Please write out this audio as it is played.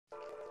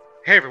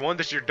Hey everyone,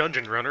 this is your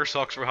dungeon runner,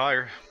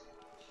 Socksforhire.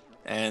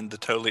 And the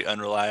totally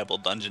unreliable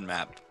dungeon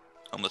map,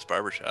 Homeless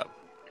Barbershop.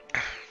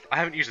 I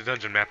haven't used the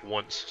dungeon map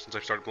once since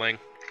I've started playing.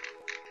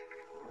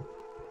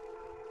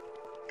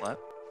 What?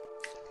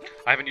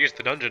 I haven't used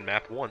the dungeon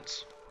map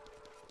once.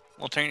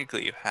 Well,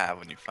 technically you have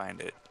when you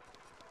find it.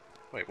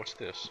 Wait, what's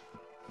this?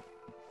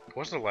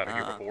 Wasn't a ladder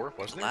here before,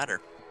 wasn't there?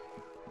 Ladder.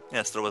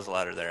 Yes, there was a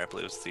ladder there. I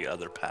believe it's the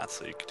other path,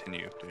 so you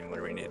continue doing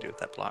whatever you need to do with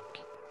that block.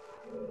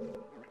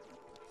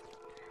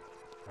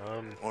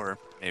 Or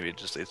maybe it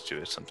just leads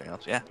to something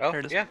else. Yeah, Oh,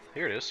 there it is. yeah,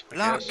 here it is.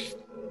 Block!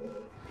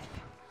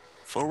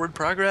 Forward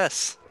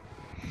progress!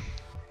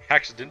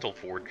 Accidental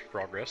forward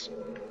progress.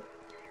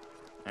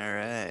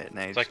 Alright,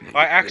 now It's like,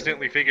 I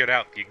accidentally figured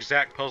out the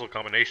exact puzzle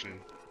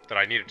combination that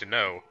I needed to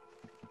know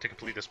to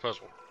complete this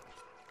puzzle.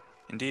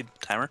 Indeed.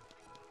 Timer?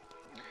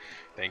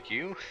 Thank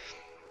you.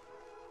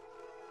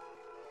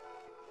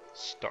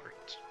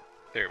 Start.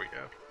 There we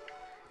go.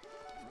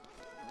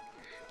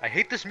 I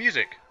hate this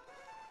music!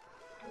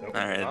 Nope,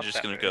 Alright, I'm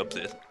just gonna go up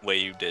the way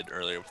you did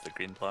earlier with the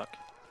green block.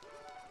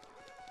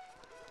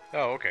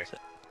 Oh, okay. So,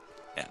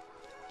 yeah.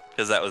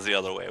 Because that was the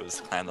other way, it was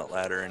to climb that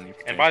ladder and you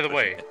And by the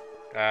way,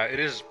 it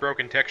is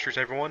broken textures,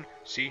 everyone.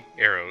 See?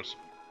 Arrows.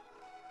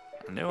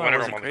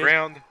 Whenever I'm on the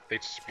ground, they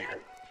disappear.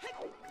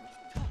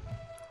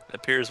 It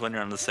appears when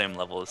you're on the same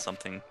level as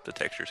something, the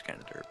texture's kind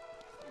of derp.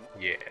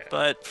 Yeah.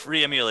 But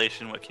free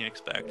emulation, what can you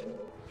expect?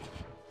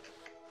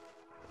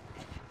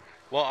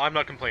 Well, I'm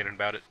not complaining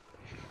about it.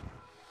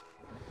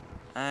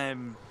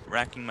 I'm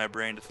racking my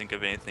brain to think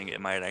of anything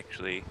it might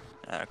actually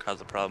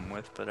cause a problem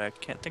with, but I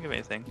can't think of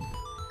anything.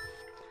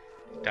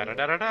 Da da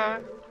da da da.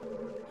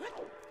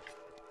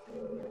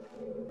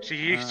 See,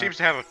 he seems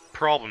to have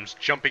problems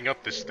jumping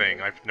up this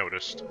thing, I've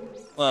noticed.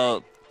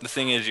 Well, the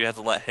thing is, you have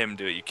to let him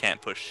do it. You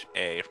can't push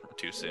A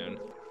too soon.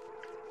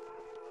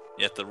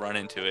 You have to run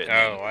into it.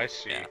 Oh, I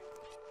see. Yeah.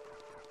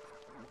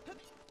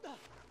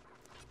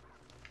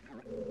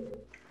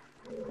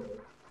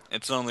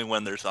 It's only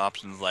when there's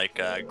options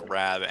like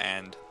grab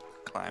and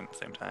climb at the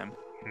same time.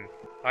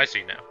 I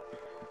see now.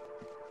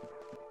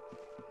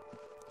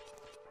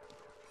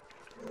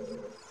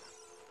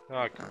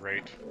 Oh,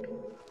 great.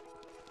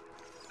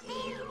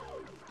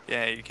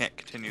 Yeah, you can't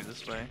continue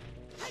this way.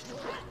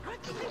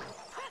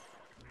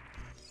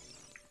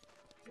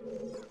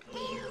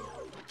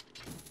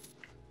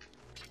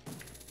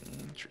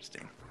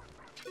 Interesting.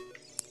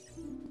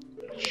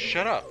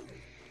 Shut up,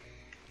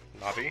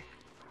 Nobby.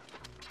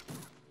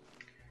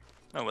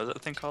 Oh, what's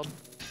that thing called?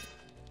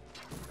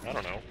 I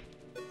don't know.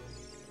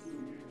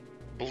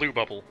 Blue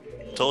bubble.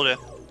 Told ya.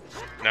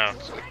 No,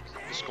 it's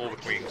a skull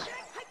with wings.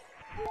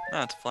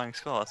 No, it's a flying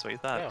skull. That's what you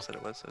thought. No. You said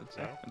it was. So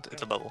No,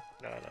 it's a bubble.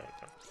 No.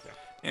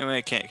 Anyway,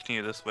 I can't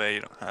continue this way. You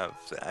don't have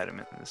the item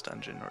in this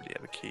dungeon, or do you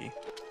have a key?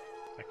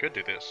 I could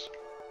do this.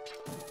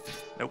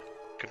 Nope.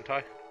 Couldn't I?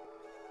 I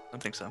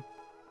don't think so.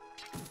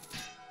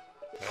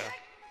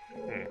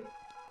 Yeah.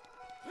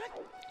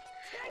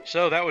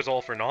 So that was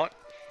all for naught.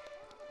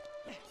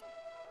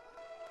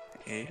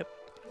 Yep.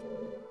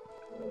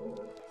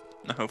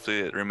 Hopefully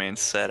it remains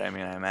set. I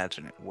mean, I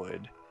imagine it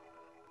would.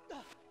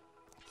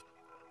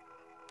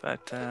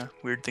 But,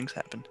 weird things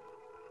happen.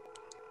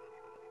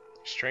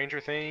 Stranger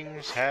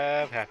things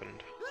have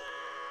happened.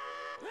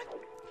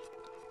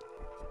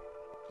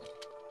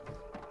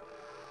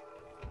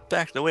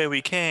 Back the way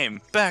we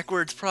came!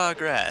 Backwards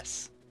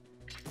progress!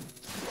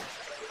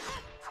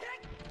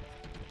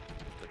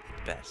 The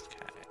best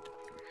kind.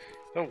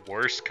 The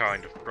worst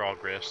kind of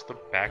progress. The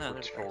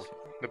backwards forward.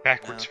 The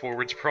backwards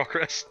forwards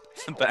progress.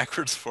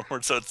 Backwards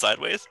forward, so it's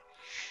sideways?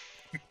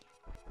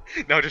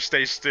 No, just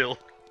stay still.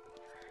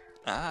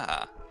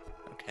 Ah,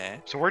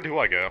 okay. So where do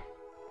I go?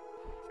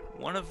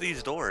 One of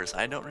these doors,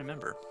 I don't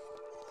remember.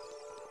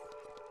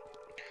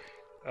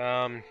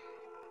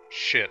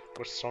 Shit.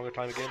 What's the song of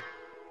time again?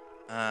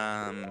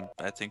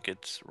 I think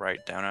it's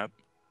right down up.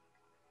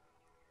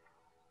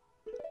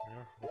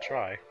 Yeah, we'll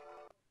try.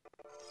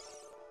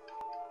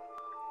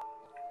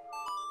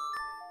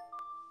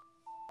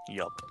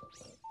 Yup.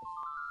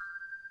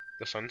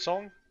 The Sun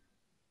Song?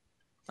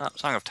 Oh,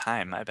 Song of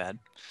Time, my bad.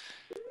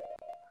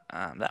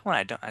 That one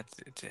I don't. I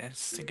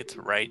just think it's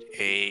right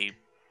A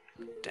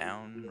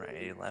down, right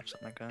A left,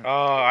 something like that.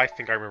 I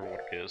think I remember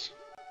what it is.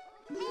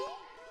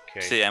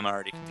 Okay. See, I'm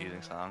already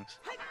confusing songs.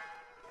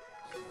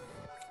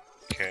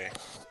 Okay.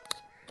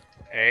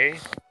 A.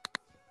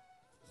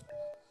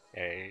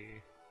 A.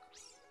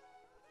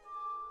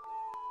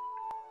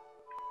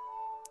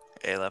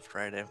 A left,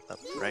 right, A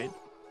left, right.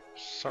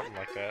 Something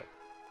like that.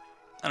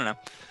 I don't know.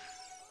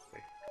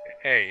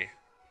 A.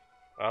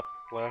 Up,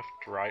 left,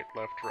 right,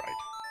 left, right.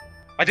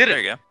 I did it!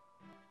 There you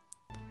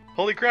go.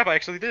 Holy crap, I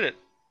actually did it!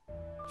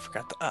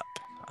 Forgot the up.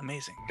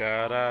 Amazing.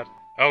 Da da.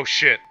 Oh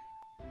shit.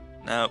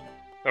 Nope.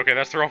 Okay,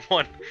 that's the wrong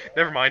one.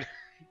 Never mind.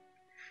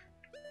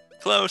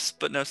 Close,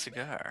 but no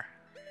cigar.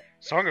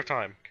 Song of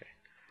Time. Okay.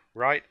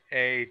 Right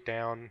A,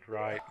 down,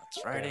 right.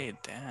 It's right A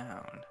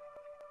down.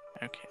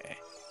 Okay.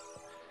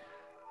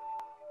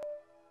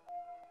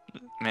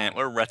 Man,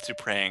 we're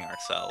retsupraying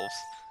ourselves.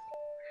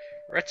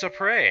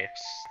 Retsuprey.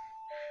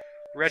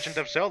 Legend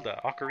of Zelda,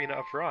 Ocarina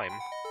of Rhyme.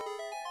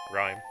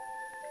 Rhyme.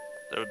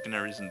 There would be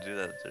no reason to do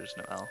that if there's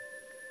no L.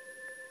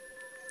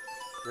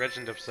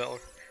 Legend of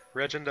Zelda.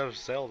 Legend of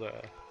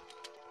Zelda.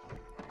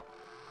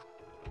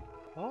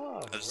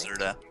 Oh.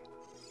 Zelda.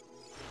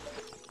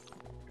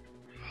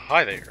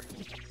 Hi there.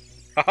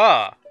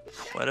 Haha!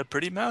 What a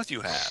pretty mouth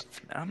you have.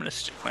 Now I'm gonna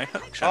stick my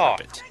hook shot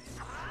up it.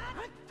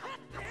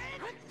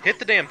 Hit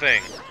the damn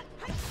thing!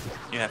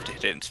 You have to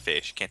hit it in its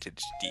face, you can't hit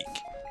its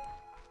beak.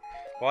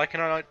 Why can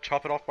I not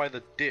chop it off by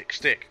the dick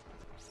stick?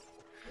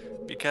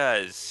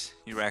 Because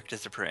you act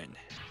as a prin.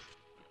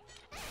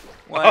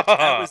 What?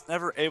 I was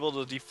never able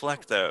to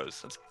deflect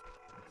those. That's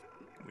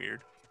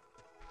weird.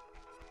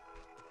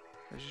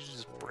 They should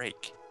just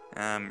break.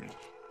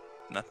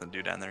 Nothing to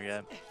do down there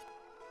yet.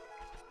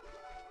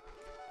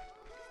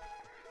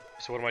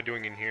 So what am I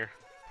doing in here?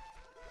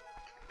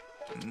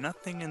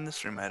 Nothing in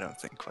this room, I don't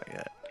think, quite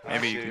yet.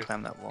 Maybe you can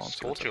climb that wall and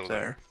see what's up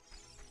there.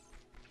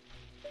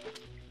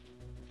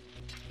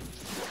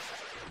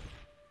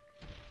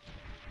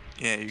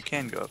 Yeah, you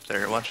can go up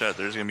there. Watch out,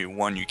 there's gonna be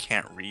one you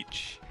can't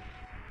reach.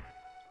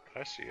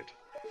 I see it.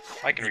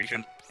 I can reach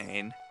it.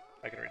 Pain.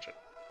 I can reach it.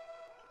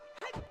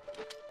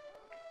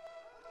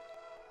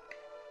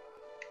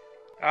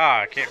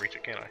 Ah, I can't reach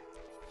it, can I?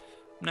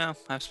 No,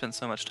 I've spent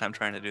so much time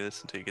trying to do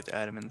this until you get the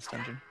item in this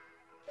dungeon.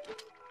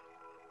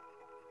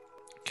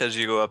 Because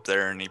you go up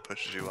there and he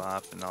pushes you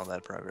off and all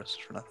that progress is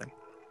for nothing.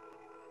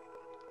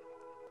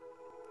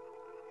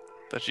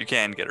 But you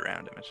can get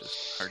around him, it's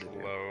just hard to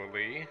do.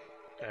 Slowly.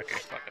 Okay,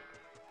 fuck it.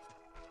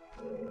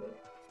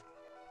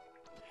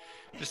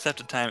 Just have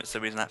to time it so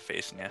he's not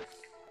facing you.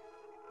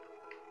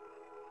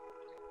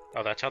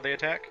 Oh, that's how they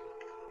attack?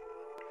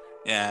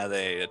 Yeah,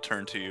 they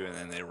turn to you and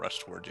then they rush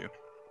towards you.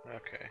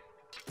 Okay.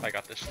 I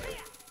got this thing.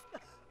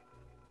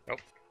 Oh.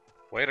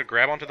 Way to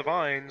grab onto the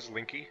vines,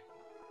 Linky.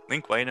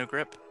 Link, why no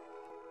grip?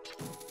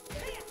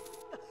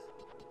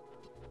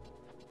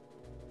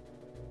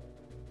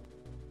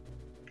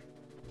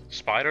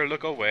 Spider,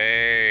 look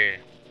away.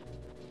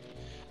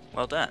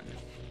 Well done.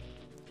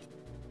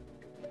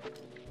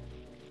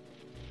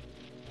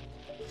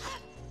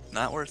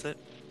 Not worth it.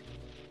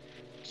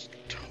 It's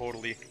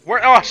totally...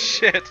 Oh,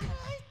 shit!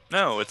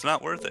 No, it's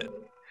not worth it.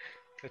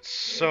 It's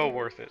so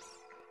worth it.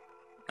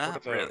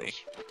 Not really.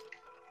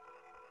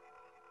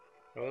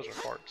 Oh, those are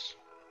hearts.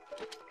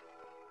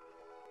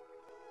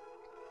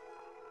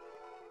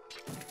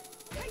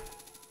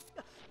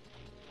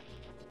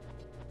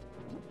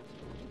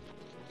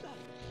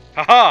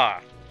 Haha!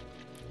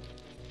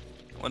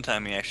 One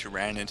time he actually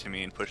ran into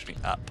me and pushed me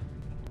up.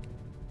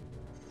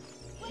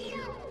 It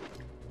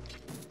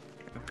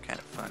was kind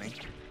of funny.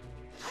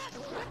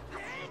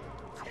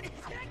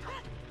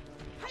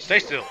 Stay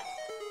still!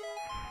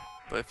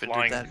 But if it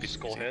Flying did that, it'd be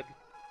skull easy. head.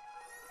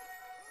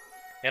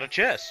 And a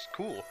chest.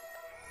 Cool.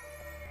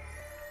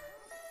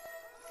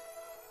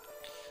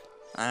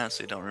 I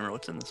honestly don't remember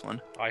what's in this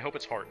one. I hope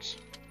it's hearts.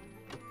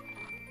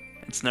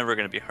 It's never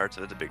going to be hearts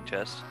if it's a big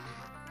chest.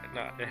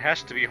 No, it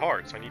has to be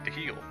hearts. I need to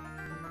heal.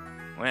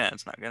 Well, yeah,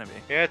 it's not going to be.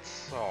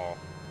 It's... oh.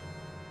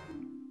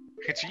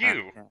 It's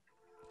you! Yeah.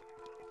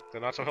 The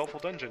not so helpful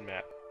dungeon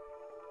map.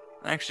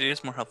 Actually,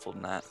 it's more helpful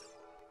than that.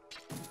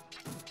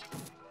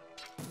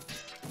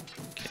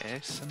 Okay,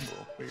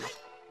 symbol. Weird.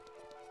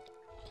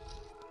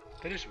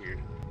 That is weird.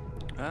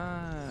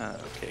 Ah,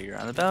 okay, you're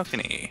on the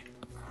balcony.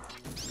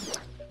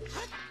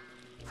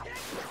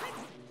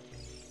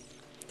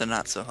 The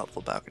not so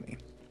helpful balcony.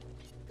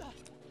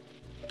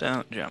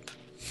 Don't jump.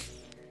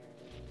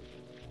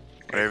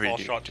 Whatever you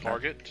do. Shot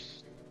target.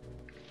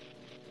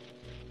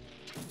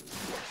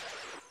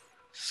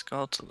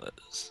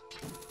 Skulltulas.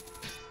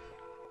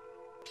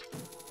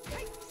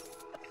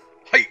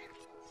 Hey!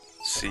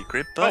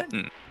 Secret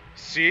button. Oh.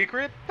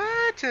 Secret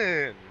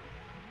button!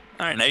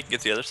 Alright, now you can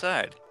get to the other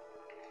side.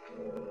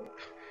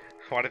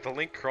 Why did the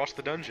Link cross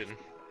the dungeon?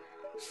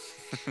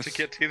 To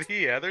get to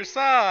the other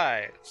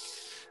side!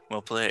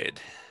 Well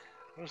played.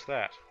 What is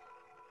that?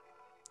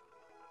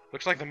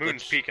 Looks like the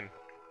moon's peeking.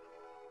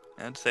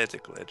 I'd say it's a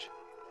glitch.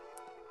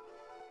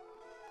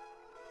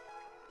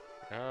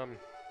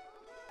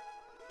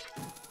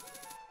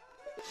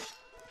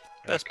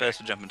 Best bet is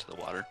to jump into the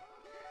water.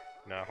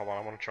 No, hold on,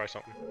 I want to try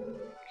something.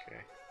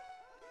 Okay.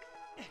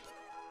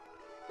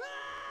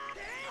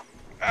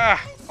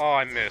 Ah! Oh,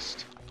 I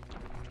missed.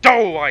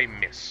 Oh, I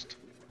missed!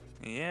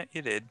 Yeah,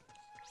 you did.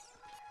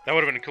 That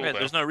would have been cool, Wait, though.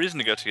 there's no reason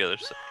to go to the other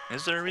side.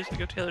 Is there a reason to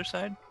go to the other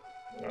side?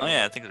 Oh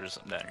yeah, I think there's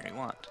something down here you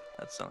want.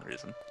 That's the only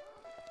reason.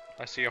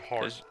 I see a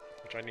heart,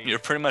 which I need. You're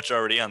pretty much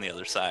already on the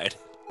other side.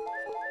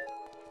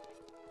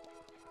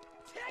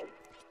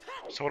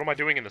 So what am I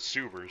doing in the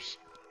sewers?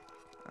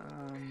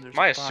 There's Am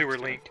I a box sewer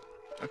there. Link?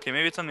 Okay,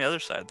 maybe it's on the other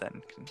side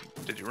then.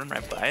 Did you run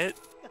right by it?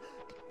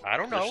 I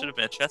don't know. There should have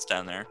been a chest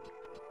down there.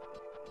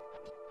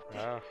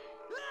 Ow.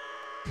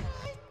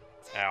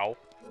 Oh,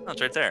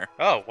 it's right there.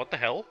 Oh, what the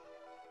hell?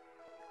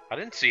 I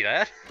didn't see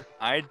that.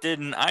 I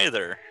didn't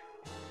either.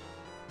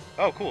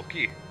 Oh, cool,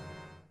 key.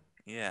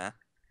 Yeah,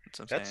 that's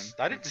what I'm saying.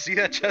 I didn't see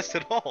that chest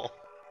at all.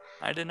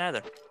 I didn't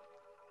either.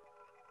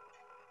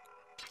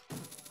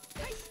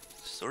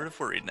 sort of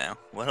worried now.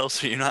 What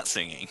else are you not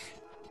singing?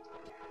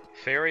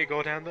 Fairy,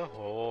 go down the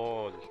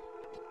hole.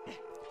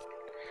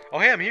 Oh,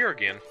 hey, I'm here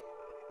again.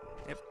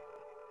 Yep.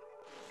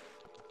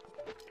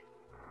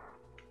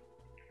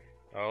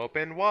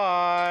 Open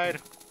wide.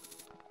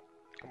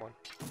 Come on.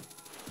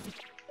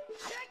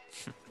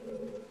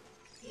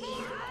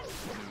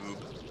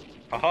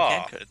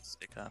 Haha. Could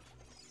stick off.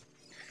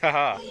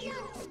 Haha.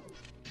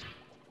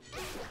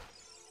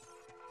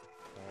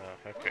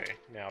 Okay,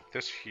 now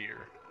this here.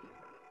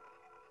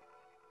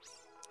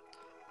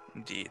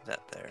 Indeed,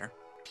 that there.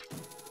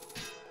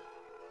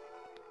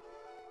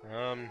 Where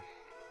am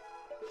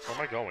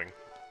I going?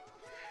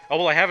 Oh,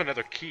 well, I have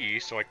another key,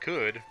 so I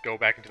could go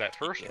back into that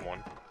first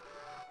one.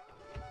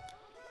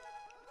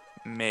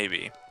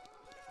 Maybe.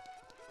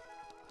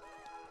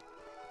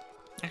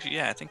 Actually,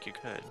 yeah, I think you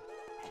could.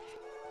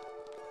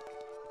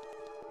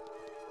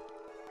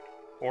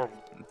 Or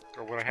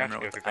would I have to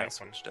go through that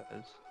one?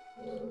 Does.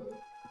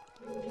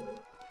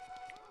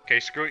 Okay,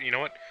 screw it. You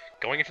know what?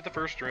 Going into the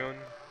first rune.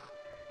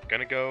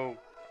 Gonna go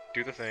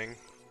do the thing.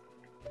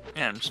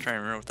 Yeah, I'm just trying to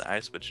remember what the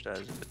ice switch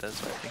does. If it does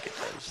what I think it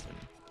does, then...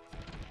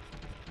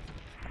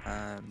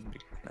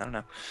 I don't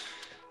know.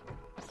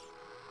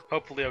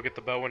 Hopefully I'll get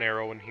the bow and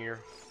arrow in here.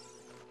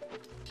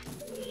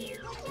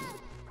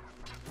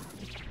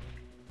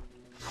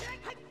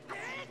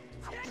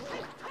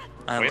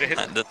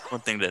 The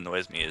one thing that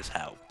annoys me is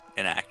how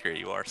inaccurate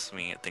you are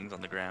swinging at things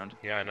on the ground.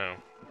 Yeah, I know.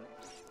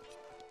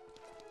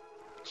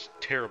 It's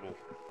terrible.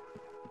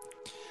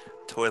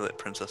 Toilet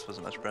Princess was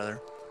much better.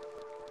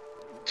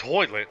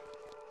 Toilet?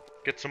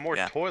 Get some more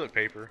toilet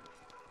paper.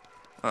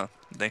 Oh,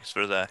 thanks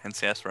for the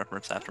NCS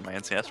reference after my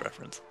NCS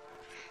reference.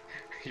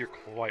 You're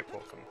quite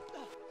welcome.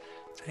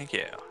 Thank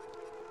you.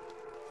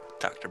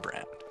 Dr.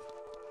 Brown.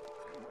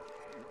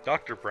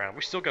 Dr. Brown,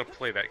 we still gotta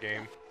play that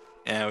game.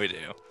 Yeah, we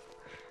do.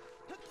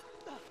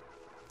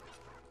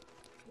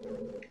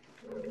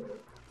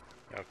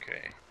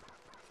 Okay.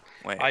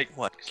 Wait,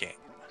 what game?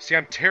 See,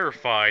 I'm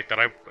terrified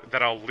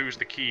that I'll lose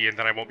the key and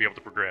then I won't be able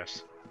to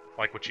progress,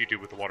 like what you do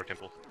with the water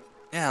temple.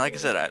 Yeah, like I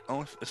said,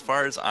 as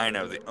far as I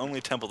know, the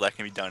only temple that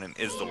can be done in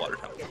is the water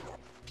temple.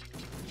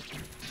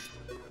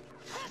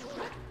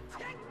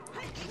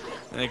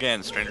 And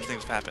again, stranger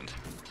things have happened.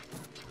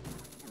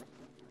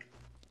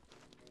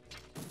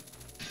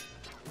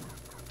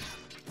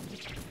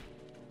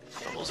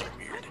 Bubbles are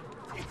weird.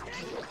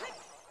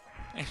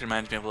 Actually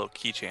reminds me of a little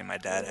keychain my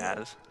dad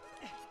has.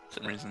 For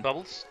some reason.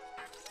 Bubbles?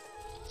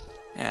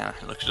 Yeah,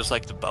 it looks just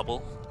like the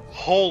bubble.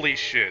 Holy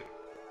shit.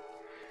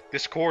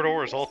 This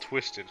corridor is all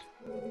twisted.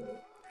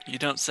 You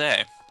don't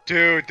say.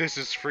 Dude, this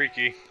is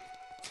freaky.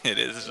 It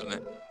is, isn't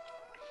it?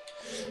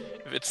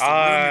 If it's the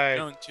room you're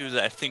going to,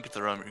 that I think it's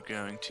the room you're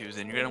going to,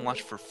 then you're going to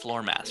watch for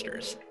floor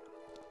masters.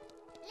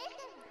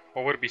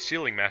 Or would it be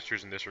ceiling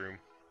masters in this room?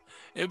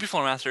 It would be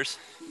floor masters.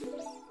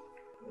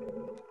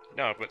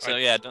 No, but so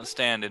yeah, don't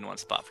stand in one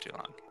spot for too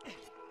long.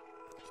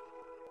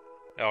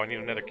 Oh, I need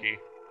another key.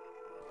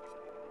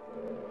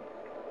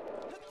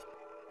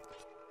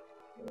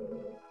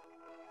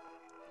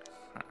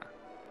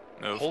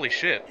 Move. Holy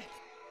shit.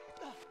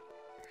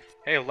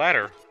 Hey, a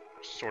ladder.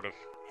 Sort of.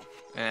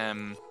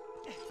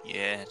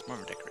 Yeah, it's more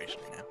of a decoration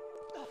right now.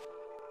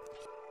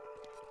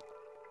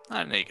 I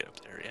didn't know you get up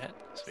there yet.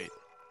 Sweet.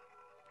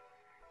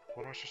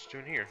 What am I supposed to do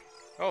in here?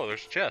 Oh,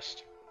 there's a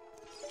chest.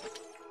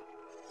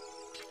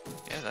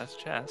 Yeah, that's a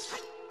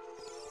chest.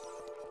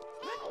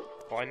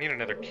 Well, I need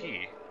another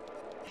key.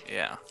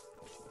 Yeah.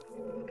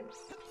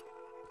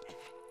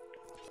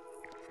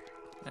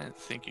 I don't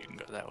think you can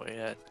go that way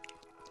yet.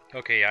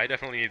 Okay, yeah, I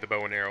definitely need the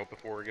bow and arrow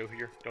before we go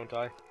here, don't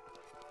I?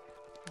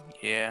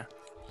 Yeah.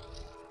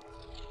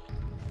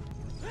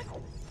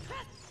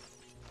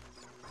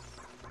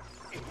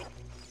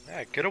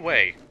 Yeah, get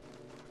away.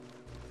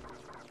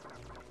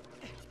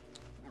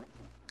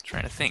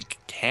 Trying to think,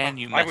 can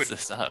you mess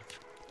this up?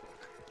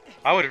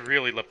 I would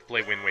really love to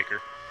play Wind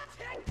Waker.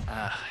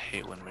 I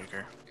hate Wind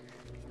Waker.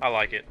 I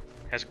like it.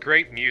 Has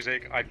great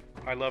music.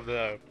 I love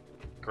the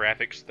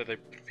graphics that they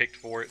picked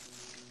for it.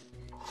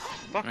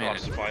 Fuck off,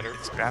 spider.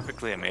 It's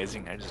graphically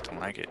amazing, I just don't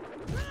like it.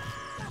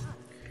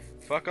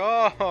 Fuck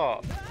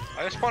off!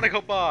 I just want to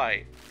go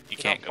by. You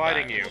can't go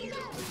fighting by. you.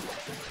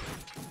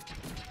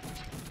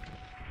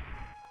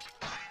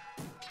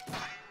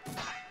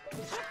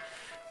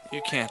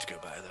 You can't go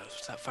by those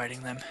without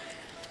fighting them.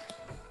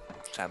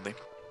 Sadly.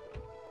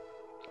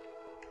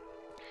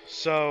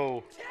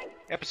 So,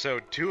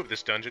 episode 2 of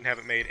this dungeon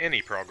haven't made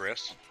any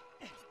progress.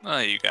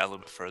 Well, you got a little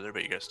bit further,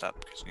 but you gotta stop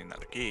because you need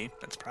another key.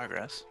 That's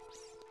progress.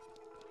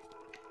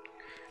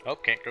 Oh,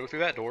 can't go through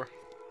that door.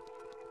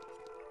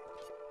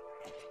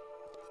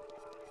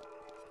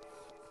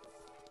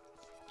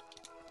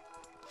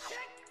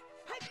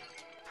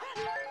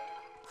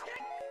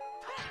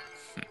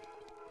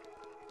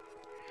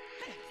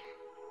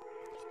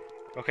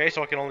 Okay,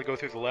 so I can only go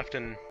through the left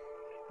and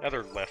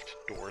other left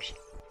doors.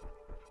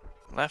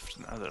 Left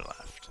and other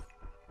left.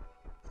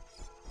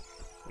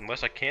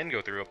 Unless I can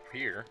go through up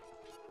here.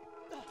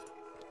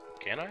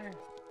 Can I?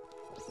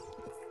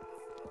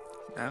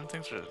 I don't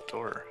think there's a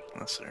door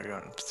unless they're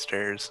going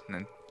upstairs. And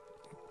then,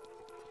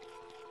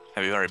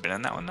 have you already been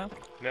in that one though?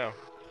 No.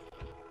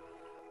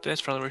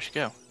 That's probably where we should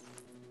go.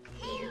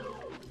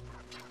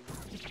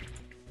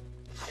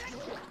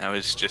 I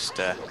was just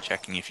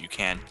checking if you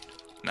can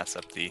mess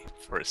up the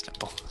forest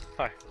temple.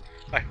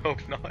 I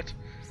hope not.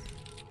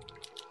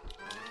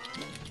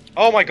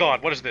 Oh my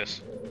god, what is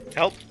this?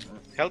 Help!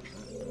 Help!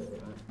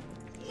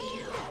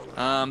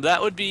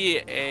 That would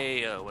be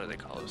a what do they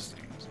call those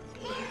things?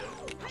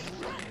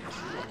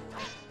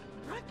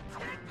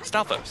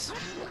 Stalfos.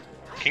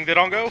 King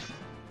Dodongo?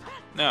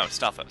 No,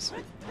 Stalfos.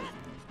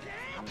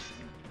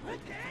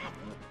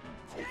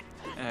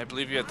 And I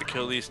believe you have to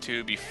kill these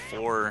two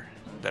before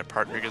that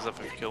partner goes up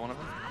if you kill one of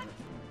them.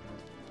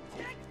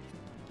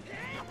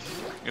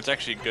 It's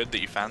actually good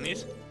that you found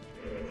these.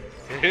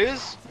 It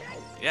is?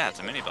 Yeah, it's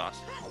a mini boss.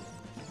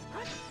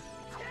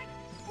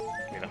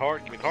 Give me the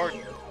heart, give me the heart.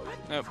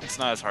 Nope, it's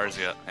not as hard as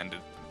the end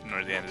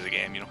nor the end of the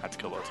game. You don't have to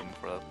kill both of them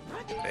before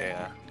they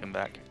come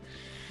back.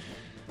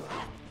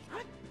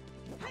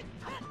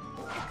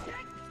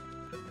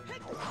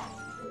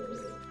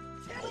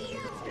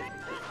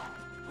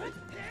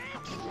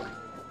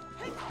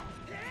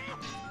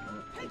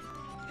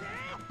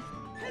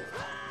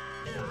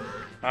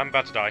 I'm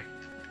about to die.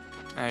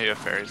 Ah, you have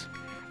fairies.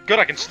 Good,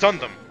 I can stun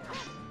them.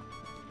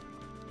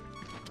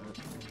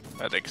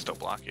 They can still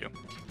block you.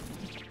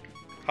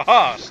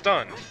 Haha,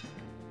 stun.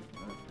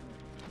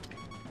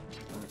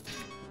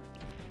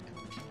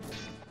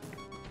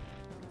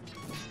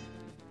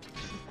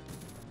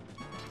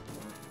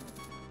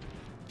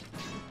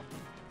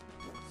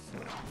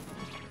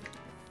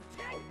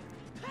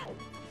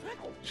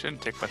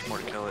 Shouldn't take much more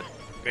to kill it.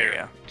 There you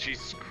go.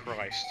 Jesus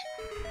Christ.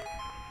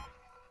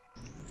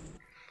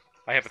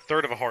 I have a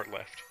third of a heart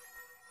left.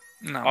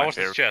 Not Oh, my what's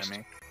this favorite chest?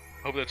 enemy.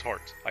 Hope that's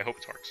hearts. I hope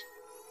it's hearts.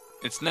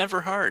 It's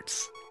never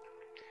hearts.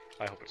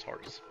 I hope it's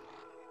hearts.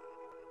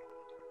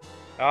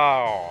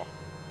 Oh. I'm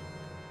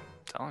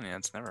telling you,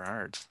 it's never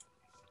hearts.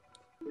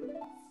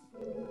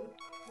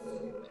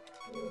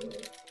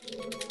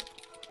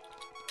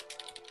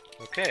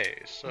 Okay,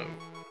 so...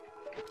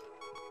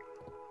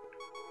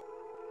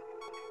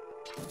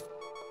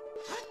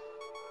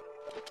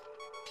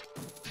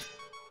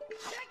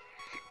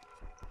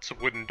 It's a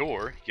wooden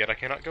door, yet I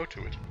cannot go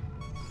to it.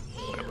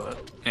 Wait,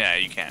 what? Yeah,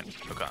 you can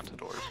hook onto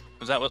doors.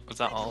 Was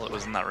that all that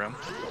was in that room?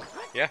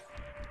 Yeah,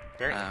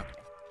 apparently.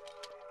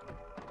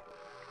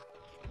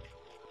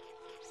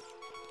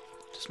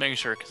 Just making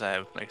sure, because I,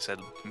 like I said,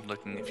 I'm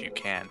looking if you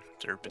can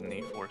derp in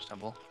the forest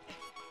temple.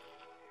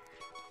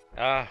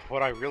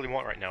 What I really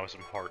want right now is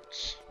some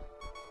hearts.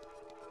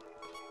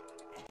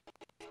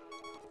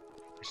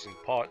 There's some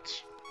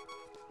pots.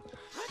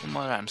 From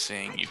what I'm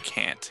seeing, you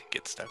can't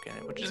get stuck in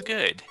it, which is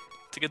good.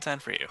 It's a good sign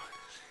for you.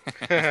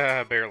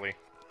 Barely.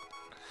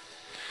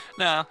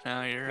 No,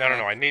 you're... No,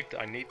 I need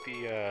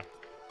the,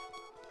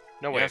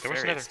 No, wait, there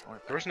was fairies.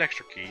 there was an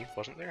extra key,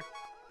 wasn't there?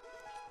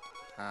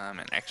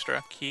 An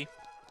extra key?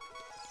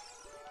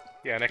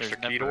 Yeah, an extra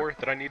key door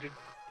that I needed.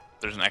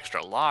 There's an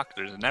extra lock,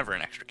 there's never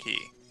an extra key.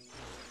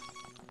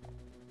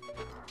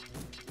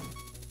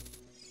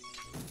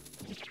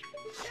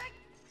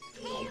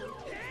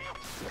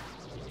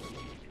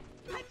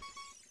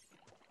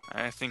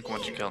 I think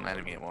once you kill an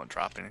enemy, it won't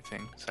drop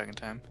anything second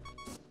time.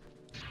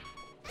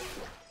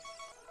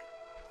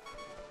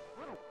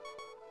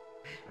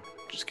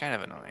 Which is kind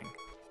of annoying.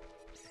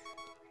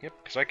 Yep,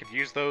 because I could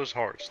use those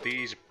hearts.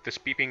 This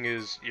beeping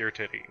is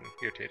irritating.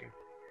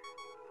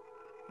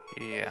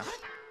 Yeah.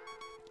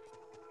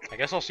 I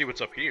guess I'll see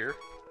what's up here.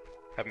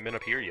 Haven't been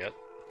up here yet.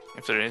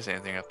 If there is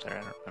anything up there,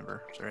 I don't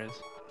remember if there is.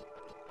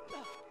 I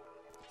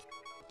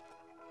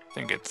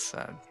think it's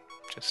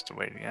just a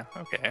way to, yeah,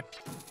 okay.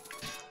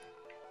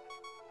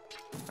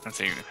 I don't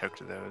think you can hook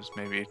to those.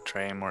 Maybe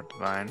Trey Mort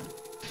Divine.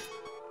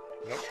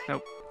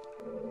 Nope.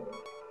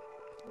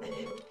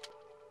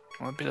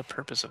 What would be the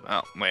purpose of...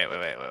 Oh, wait.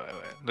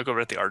 Look over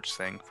at the arch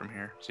thing from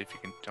here. See if you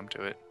can jump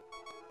to it.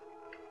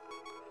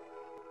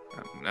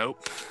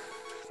 Nope.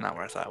 Not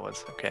where I thought it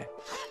was. Okay.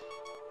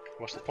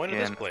 What's the point of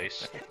this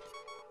place?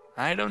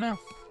 I don't know.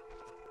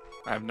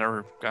 I've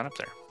never gone up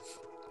there.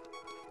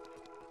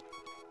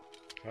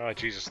 Oh,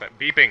 Jesus, that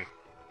beeping.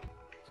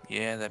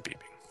 Yeah, that beeping.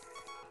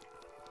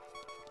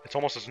 It's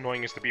almost as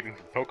annoying as the beeping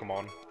from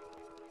Pokemon.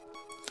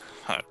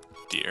 Oh,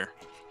 dear.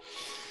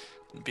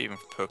 The beeping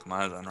from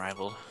Pokemon is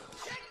unrivaled.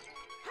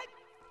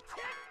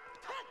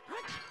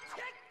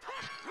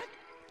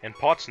 And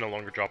pots no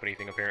longer drop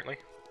anything, apparently.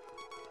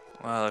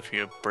 Well, if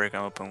you break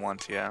them open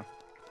once, yeah.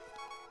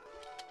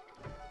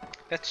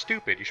 That's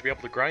stupid. You should be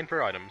able to grind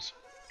for items.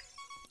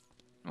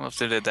 Well, if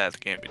they did that, the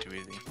game would be too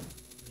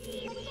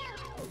easy.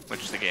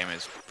 Which the game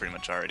is pretty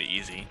much already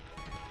easy.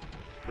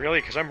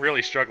 Really? Because I'm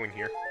really struggling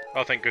here.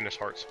 Oh, thank goodness,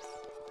 hearts.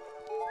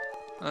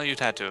 Well, you'd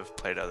have to have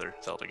played other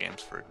Zelda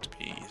games for it to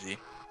be easy.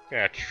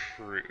 Yeah,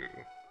 true.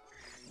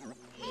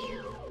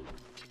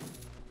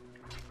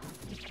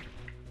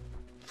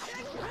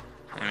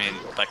 I mean,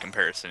 by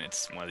comparison,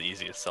 it's one of the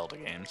easiest Zelda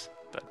games,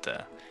 but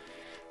the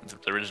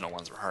original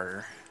ones were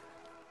harder.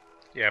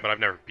 Yeah, but I've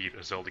never beat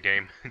a Zelda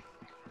game,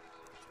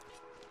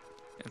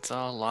 It's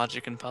all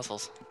logic and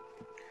puzzles.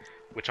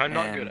 which I'm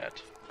not good And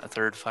at. a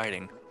third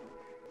fighting.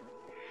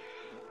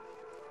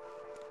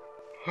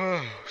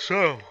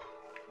 So,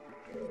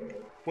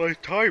 my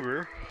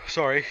timer,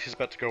 sorry, is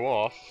about to go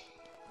off.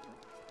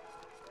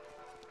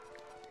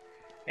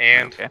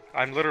 And Okay.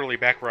 I'm literally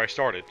back where I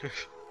started.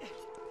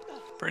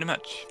 Pretty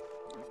much.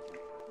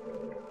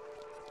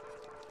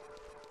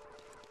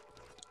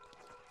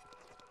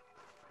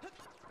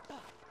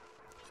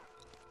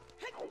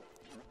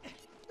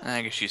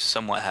 I guess you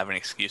somewhat have an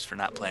excuse for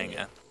not playing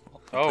a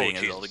Oh, Zelda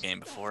Jesus. game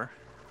before.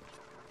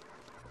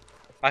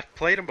 I've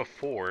played them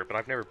before, but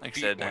I've never Like I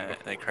beat said, one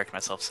before. I correct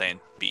myself saying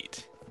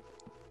beat.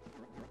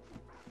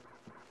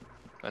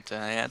 But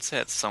yeah, I'd say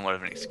it's somewhat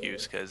of an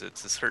excuse because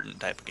it's a certain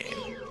type of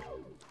game.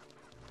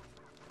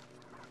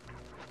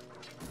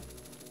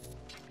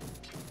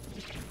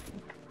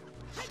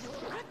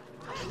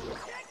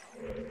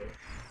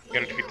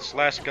 Gonna defeat this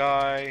last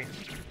guy,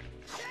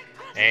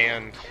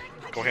 and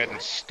go ahead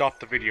and stop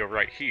the video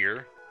right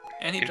here.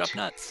 And he dropped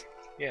nuts.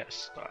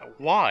 Yes.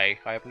 Why?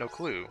 I have no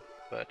clue,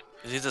 but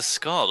He's a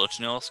skull. Don't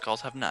you know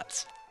skulls have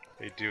nuts?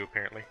 they do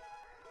apparently.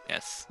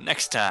 Yes.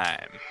 Next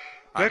time.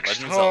 On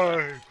Next Legend of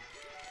Zelda.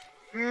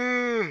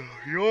 time.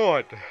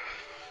 Yawn.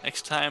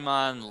 Next time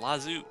on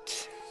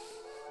Lazoot.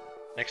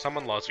 Next time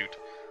on Lazoot.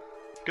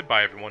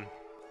 Goodbye, everyone.